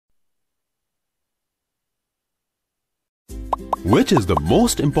Which is the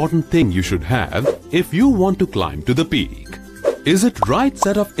most important thing you should have if you want to climb to the peak? Is it right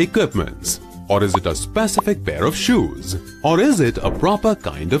set of equipments? Or is it a specific pair of shoes? Or is it a proper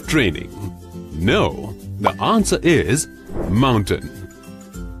kind of training? No, the answer is mountain.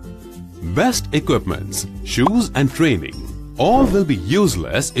 Best equipments, shoes and training all will be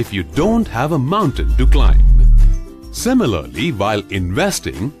useless if you don't have a mountain to climb. Similarly, while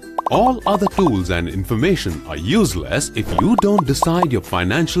investing, all other tools and information are useless if you don't decide your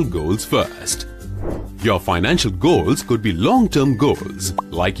financial goals first. Your financial goals could be long-term goals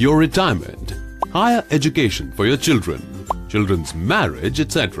like your retirement, higher education for your children, children's marriage,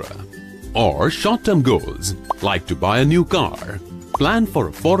 etc. Or short-term goals like to buy a new car, plan for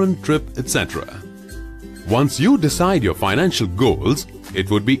a foreign trip, etc. Once you decide your financial goals, it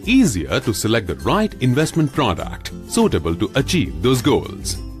would be easier to select the right investment product suitable to achieve those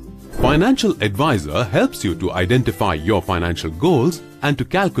goals. Financial advisor helps you to identify your financial goals and to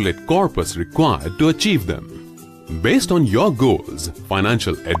calculate corpus required to achieve them. Based on your goals,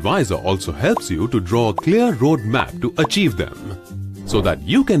 financial advisor also helps you to draw a clear roadmap to achieve them, so that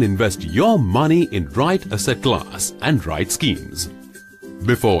you can invest your money in right asset class and right schemes.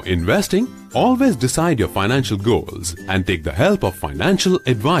 Before investing, always decide your financial goals and take the help of financial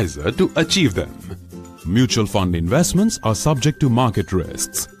advisor to achieve them. Mutual fund investments are subject to market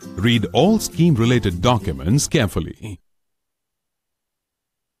risks. Read all scheme-related documents carefully.